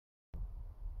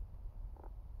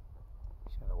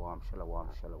shalom,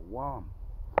 shalom.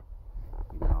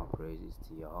 Giving our praises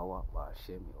to Yahweh,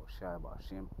 Ba'ashem, Yoshai,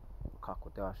 Ba'ashem,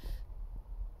 Kakodash,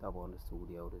 double understood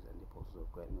the elders and the apostles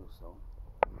of Great Millstone.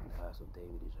 And the house of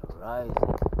David is arising.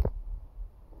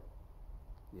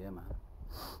 Yeah, man.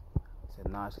 It's a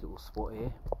nice little spot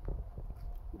here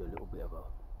with a little bit of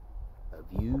a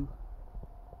view.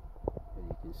 As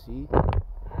you can see,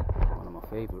 one of my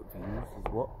favourite views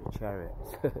is what? The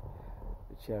chariots. The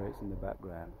chariots in the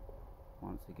background.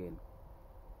 Once again.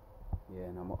 Yeah,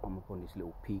 and I'm up on this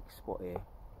little peak spot here.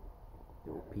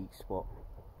 Little peak spot.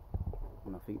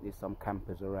 And I think there's some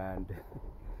campers around.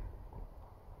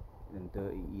 Them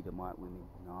dirty Edomite women,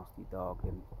 nasty dog,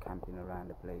 and camping around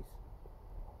the place.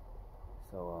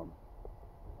 So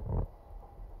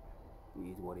it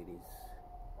is what it is.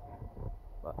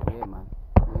 But yeah, man,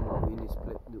 we're in this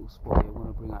little spot here. I want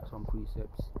to bring out some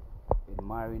precepts,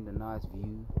 admiring the nice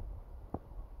view,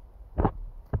 and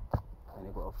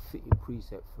they've got a fitting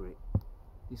precept for it.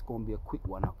 This is going to be a quick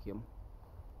one, Akim,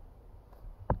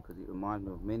 because it reminds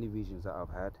me of many visions that I've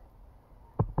had,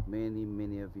 many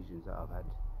visions that I've had,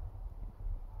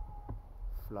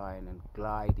 flying and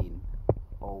gliding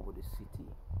over the city.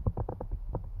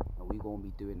 And we're going to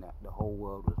be doing that. The whole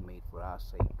world was made for our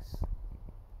sakes.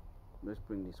 Let's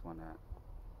bring this one out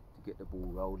to get the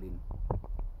ball rolling.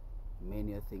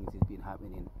 Many things has been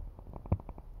happening,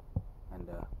 and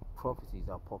prophecies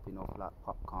are popping off like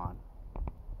popcorn.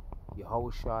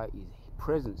 Yahweh's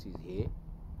presence is here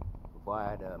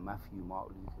via Matthew, Mark,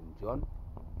 Luke and John.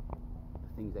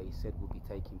 The things that he said will be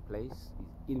taking place.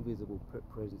 His invisible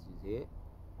presence is here.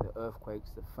 The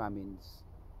earthquakes, the famines,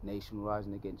 nation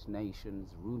rising against nations,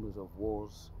 rumors of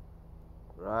wars.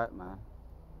 Right, man.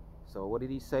 So what did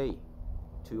he say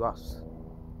to us?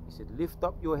 He said, lift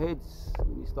up your heads.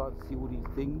 When you start to see all these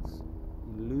things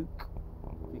in Luke,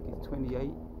 I think it's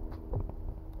 28,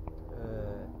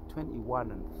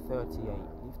 21 and 38.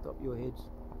 Lift up your heads,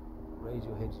 raise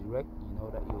your heads erect. You know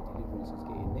that your deliverance is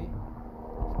getting there.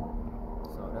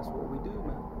 So that's what we do,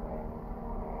 man.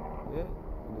 Yeah.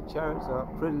 And the chariots, our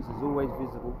presence is always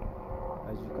visible,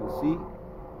 as you can see.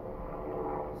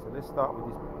 So let's start with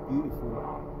this beautiful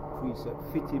precept,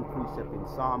 fitting precept in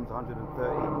Psalms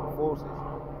 113. 4 says,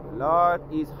 the Lord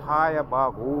is high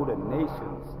above all the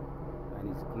nations,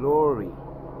 and his glory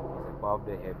is above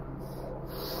the heavens.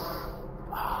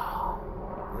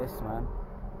 Yes, man.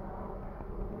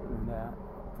 And the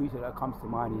precept that comes to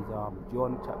mind is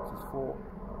John chapters 4,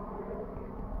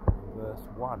 verse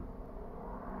 1.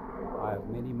 I have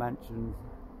many mansions,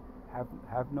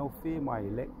 have no fear, my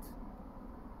elect.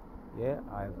 Yeah,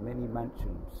 I have many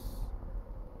mansions,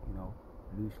 you know,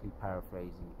 loosely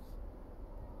paraphrasing.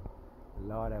 The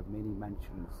Lord have many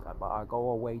mansions, but I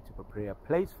go away to prepare a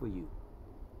place for you.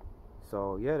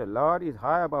 So yeah, the Lord is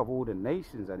high above all the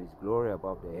nations, and his glory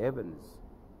above the heavens.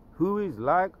 Who is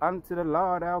like unto the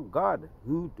Lord our God,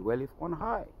 who dwelleth on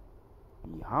high?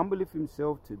 He humbleth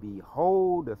himself to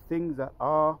behold the things that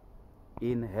are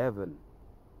in heaven.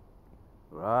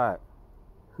 Right.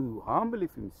 Who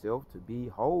humbleth himself to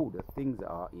behold the things that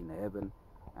are in heaven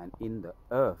and in the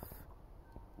earth.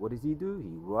 What does he do?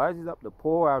 He rises up the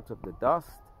poor out of the dust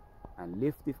and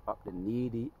lifteth up the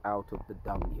needy out of the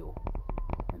dunghill.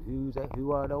 And who's that?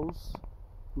 Who are those?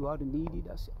 Who are the needy?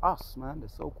 That's us, man, the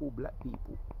so-called black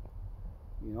people.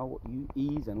 You know what you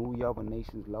ease and all the other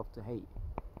nations love to hate.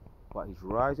 But he's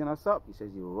rising us up. He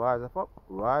says he'll rise us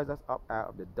up out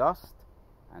of the dust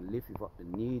and lift up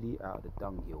the needy out of the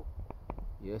dunghill.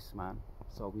 Yes, man.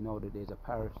 So we know that there's a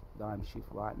paradigm shift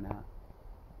right now.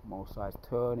 Most High's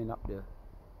turning up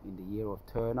in the year of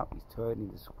turn up. He's turning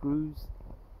the screws.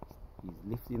 He's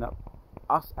lifting up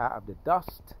us out of the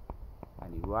dust,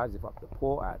 and he rises up the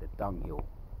poor out of the dunghill.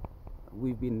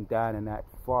 We've been down in that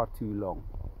far too long.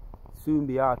 Soon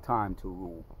be our time to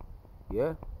rule.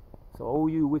 Yeah. So all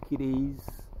you wickeddies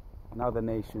and other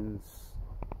nations,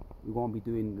 we're gonna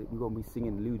be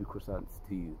singing ludicrous unto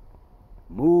you.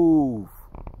 Move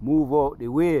out the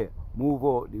way, move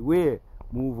out the way,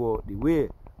 move out the way,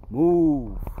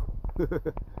 move.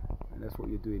 And that's what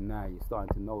you're doing now. You're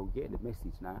starting to know, getting the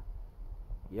message now.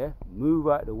 Yeah, move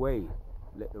out the way,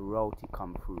 let the royalty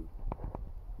come through.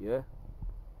 Yeah,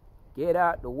 get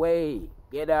out the way,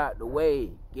 get out the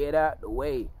way, get out the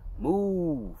way,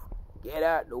 move. Get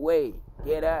out the way,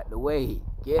 get out the way,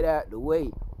 get out the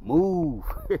way, move.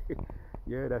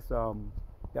 Yeah, that's that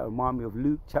reminds me of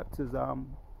Luke chapter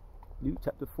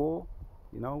 4,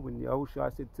 you know, when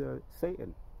Yahushua said to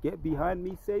Satan, get behind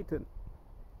me, Satan.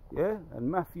 Yeah, and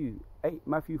Matthew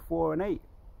 4 and 8.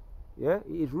 Yeah,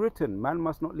 it is written, man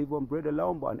must not live on bread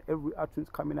alone, but on every utterance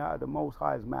coming out of the Most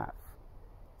High's mouth.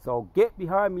 So get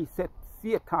behind me,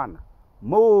 Satan.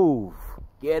 Move.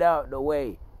 Get out the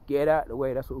way. Get out the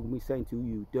way. That's what we're saying to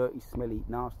you, dirty, smelly,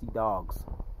 nasty dogs.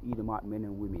 Edomite men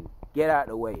and women. Get out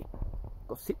the way.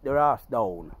 Go sit their ass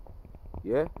down.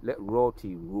 Yeah? Let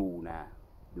royalty rule now.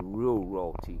 The real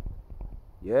royalty.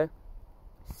 Yeah?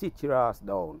 Sit your ass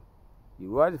down. He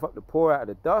riseth up the poor out of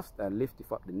the dust, and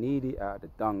lifteth up the needy out of the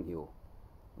dunghill.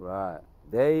 Right.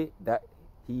 That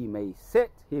he may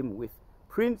set him with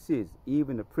princes,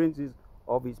 even the princes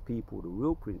of his people, the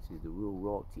real princes, the real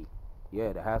royalty.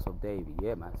 Yeah, the house of David.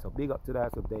 Yeah, man. So big up to the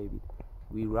house of David.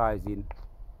 We rise in.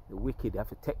 The wicked have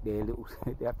to take their little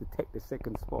they have to take the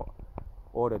second spot,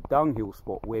 or the dunghill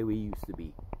spot where we used to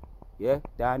be. Yeah,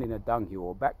 down in a dunghill,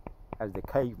 or back as the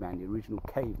caveman, the original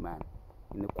caveman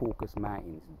in the Caucasus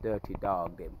Mountains. Dirty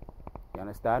dog them. You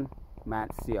understand?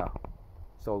 Mount Seir.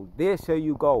 So there shall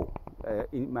you go. As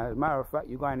a matter of fact,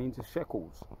 you're going into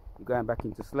shekels. You're going back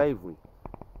into slavery.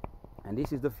 And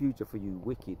this is the future for you,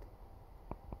 wicked.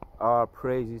 Our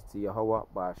praises to Yahweh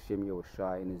by Hashem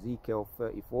Yahushai. In Ezekiel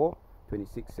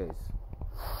 34:26 says,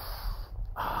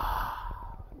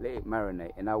 let it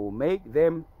marinate. And I will make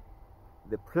them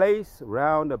the place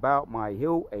round about my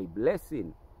hill a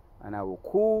blessing. And I will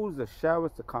cause the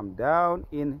showers to come down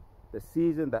in the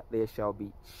season, that there shall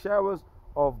be showers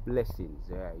of blessings.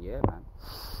 Yeah, man.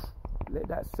 Let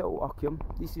that settle, Akim.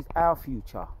 This is our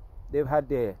future. They've had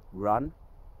their run,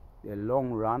 their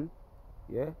long run.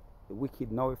 Yeah. The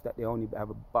wicked knoweth that they only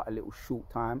have but a little short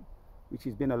time, which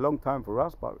has been a long time for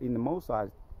us, but in the Most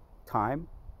High's time,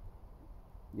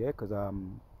 yeah, because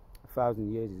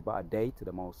 1,000 years is but a day to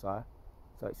the Most High,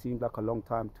 so it seems like a long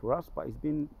time to us, but it's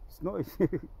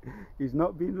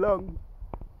not been long,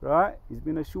 right? It's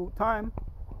been a short time.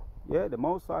 Yeah, the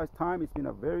Most High's time, it's been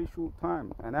a very short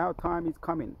time, and our time is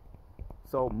coming.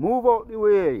 So move out the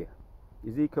way.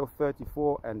 Ezekiel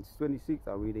 34:26,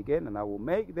 I'll read again. And I will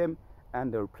make them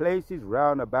and the places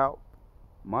round about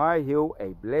my hill a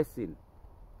blessing,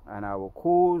 and I will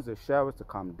cause the showers to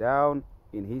come down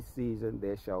in his season.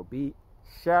 There shall be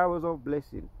showers of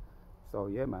blessing. So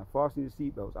yeah, man, fasten your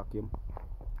seatbelts, Akim.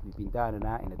 We've been down and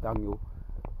out in the dunghill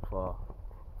for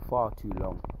far too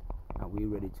long, and we're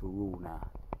ready to rule now.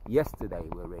 Yesterday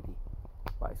we're ready,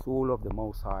 but it's all of the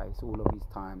Most High. It's all of his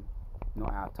time,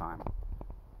 not our time.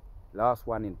 Last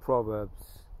one in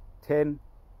Proverbs 10.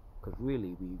 Because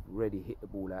really, we've already hit the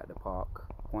ball out of the park.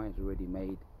 Points already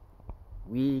made.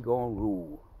 We gonna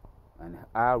rule. And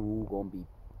our rule gonna be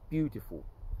beautiful.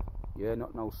 Yeah,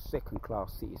 not no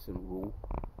second-class citizen rule.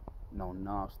 No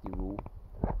nasty rule.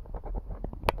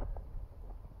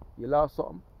 You lost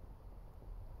something?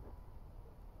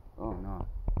 Oh no.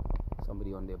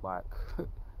 Somebody on their bike.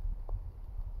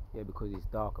 Yeah, because it's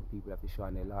dark and people have to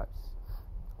shine their lights.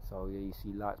 So yeah, you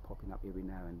see lights popping up every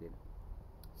now and then.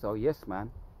 So yes,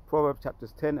 man. Proverbs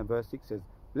chapters 10 and verse 6 says,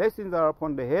 blessings are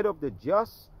upon the head of the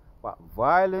just, but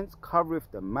violence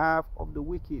covereth the mouth of the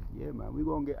wicked. Yeah, man, we're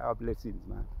going to get our blessings,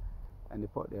 man. And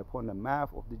they're upon the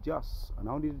mouth of the just. And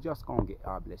only the just going to get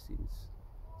our blessings.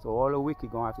 So all the wicked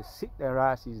going to have to sit their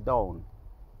asses down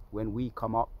when we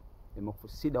come up. They must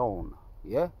sit down.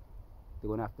 Yeah? They're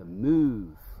going to have to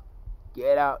move.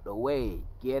 Get out the way.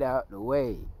 Get out the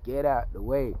way. Get out the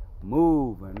way.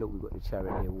 Move. And look, we've got the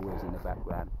chariot here always in the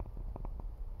background.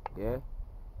 Yeah,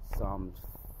 Psalms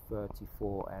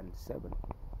 34:7.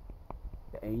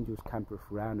 The angels campeth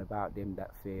round about them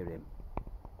that fear him.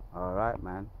 Alright,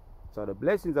 man. So the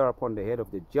blessings are upon the head of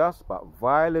the just, but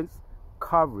violence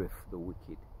covereth the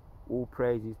wicked. All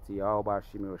praises to Yahweh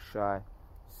Shemir Shai.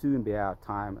 Soon be our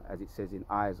time, as it says in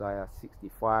Isaiah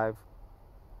 65.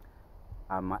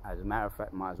 As a matter of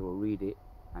fact, might as well read it.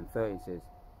 And 13 says,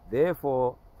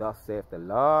 therefore, thus saith the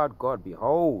Lord God,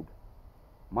 behold,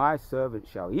 my servant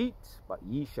shall eat, but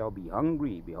ye shall be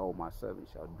hungry. Behold, my servant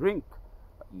shall drink,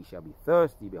 but ye shall be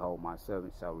thirsty. Behold, my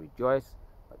servant shall rejoice,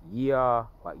 but ye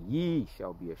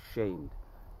shall be ashamed.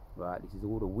 Right, this is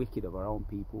all the wicked of our own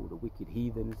people, the wicked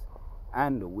heathens,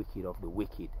 and the wicked of the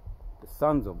wicked, the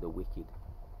sons of the wicked,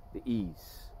 the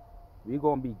ease. We're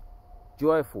going to be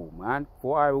joyful, man.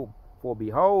 For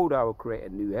behold, I will create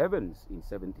a new heavens in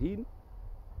 17.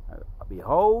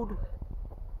 Behold,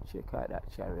 check out that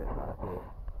chariot right there.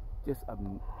 Just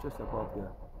above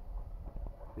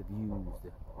the views,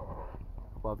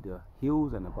 above the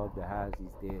hills and above the houses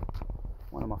there.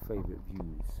 One of my favorite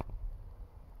views.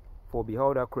 For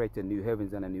behold, I create a new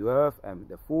heavens and a new earth, and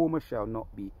the former shall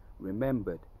not be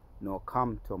remembered, nor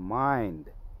come to mind.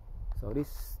 So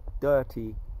this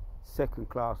dirty,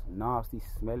 second-class, nasty,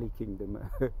 smelly kingdom,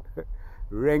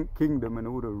 rank kingdom, and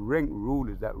all the rank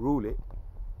rulers that rule it,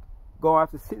 gonna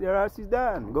have to sit their asses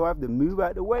down. Gonna have to move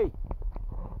out the way.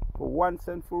 For once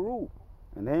and for all.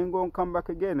 And they ain't going to come back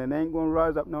again. And they ain't going to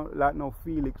rise up like no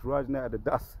Felix rising out of the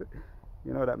dust.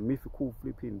 You know, that mythical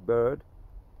flipping bird.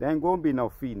 There ain't going to be no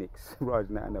phoenix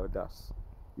rising out of no dust.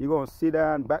 You're going to sit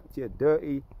down back to your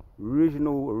dirty,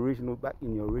 original, back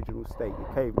in your original state.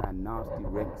 Your caveman, nasty,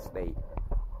 rank state.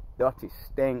 Dirty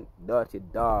stank, dirty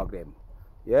dog them.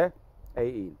 Yeah?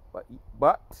 18.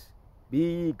 But be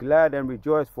ye glad and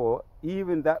rejoice, for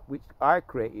even that which I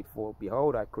created for,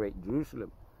 behold, I create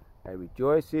Jerusalem a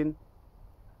rejoicing,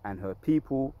 and her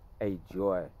people a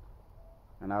joy.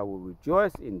 And I will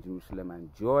rejoice in Jerusalem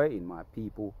and joy in my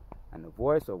people, and the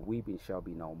voice of weeping shall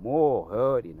be no more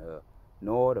heard in her,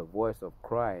 nor the voice of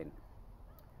crying.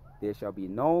 There shall be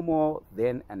no more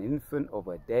then an infant of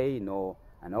a day, nor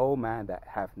an old man that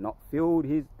hath not filled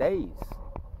his days.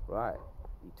 Right,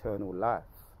 eternal life.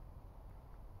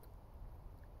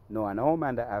 Nor an old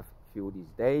man that hath filled his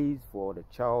days, for the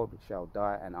child shall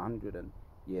die 100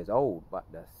 years old, but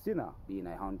the sinner being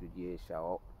 100 years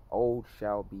old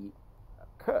shall be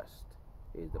accursed,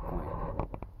 is the point.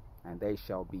 And they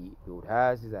shall build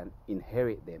houses and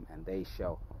inherit them, and they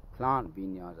shall plant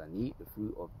vineyards and eat the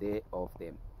fruit of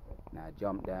them. Now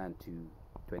jump down to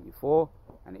 24.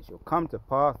 And it shall come to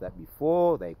pass that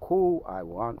before they call, I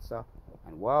will answer,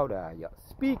 and while they are yet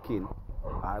speaking,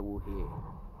 I will hear.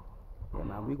 Yeah,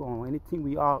 man, we're going, anything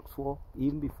we ask for,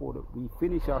 even before we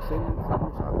finish our sentence,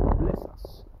 God will bless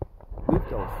us with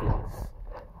those things.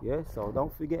 Yeah, so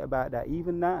don't forget about that.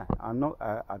 Even now, I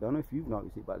don't know if you've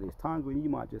noticed it, but there's times when you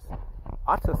might just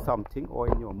utter something, or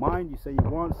in your mind you say you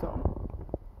want something.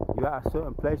 You're at a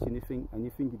certain place and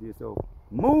you're thinking to yourself,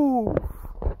 move.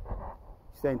 You're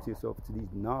saying to yourself, to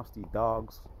these nasty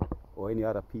dogs or any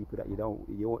other people that you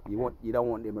don't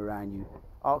want them around you.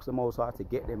 Ask the Most High to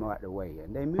get them out of the way,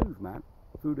 and they move, man,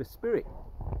 through the Spirit.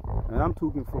 And I'm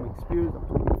talking from experience. I'm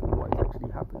talking from what has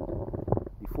actually happened.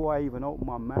 Before I even open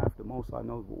my mouth, the Most High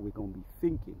knows what we're going to be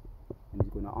thinking, and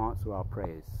He's going to answer our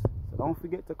prayers. So don't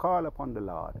forget to call upon the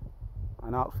Lord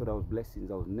and ask for those blessings,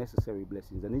 those necessary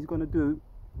blessings, and He's going to do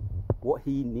what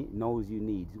He knows you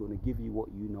need. He's going to give you what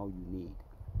you know you need.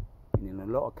 And in a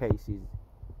lot of cases,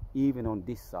 even on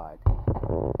this side,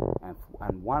 and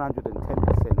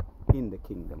 110% in the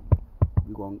kingdom,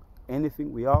 we're going,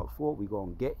 anything we ask for, we're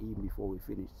going to get even before we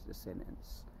finish the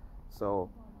sentence. So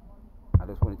I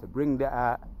just wanted to bring that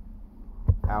out.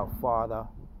 Our Father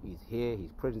is here,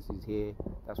 His presence is here.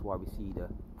 That's why we see the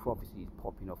prophecies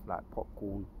popping off like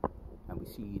popcorn, and we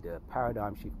see the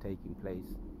paradigm shift taking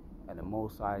place, and the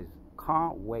Most High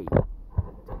can't wait to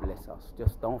bless us.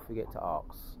 Just don't forget to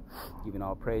ask. Giving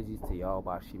our praises to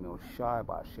Yahweh Shemel Shai,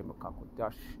 Ba'ashem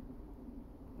Kakodash.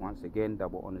 Once again,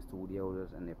 double honors to all the elders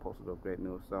and the apostles of Great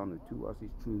Millstone, who to us is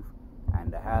truth,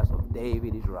 and the house of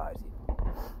David is rising.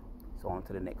 So on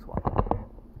to the next one.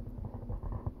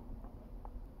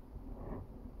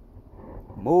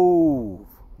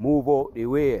 Move out the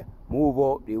way, move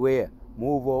out the way,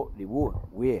 move out the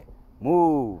way,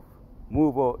 move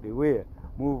out the way,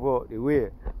 move out the way,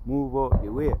 move out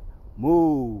the way,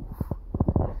 move.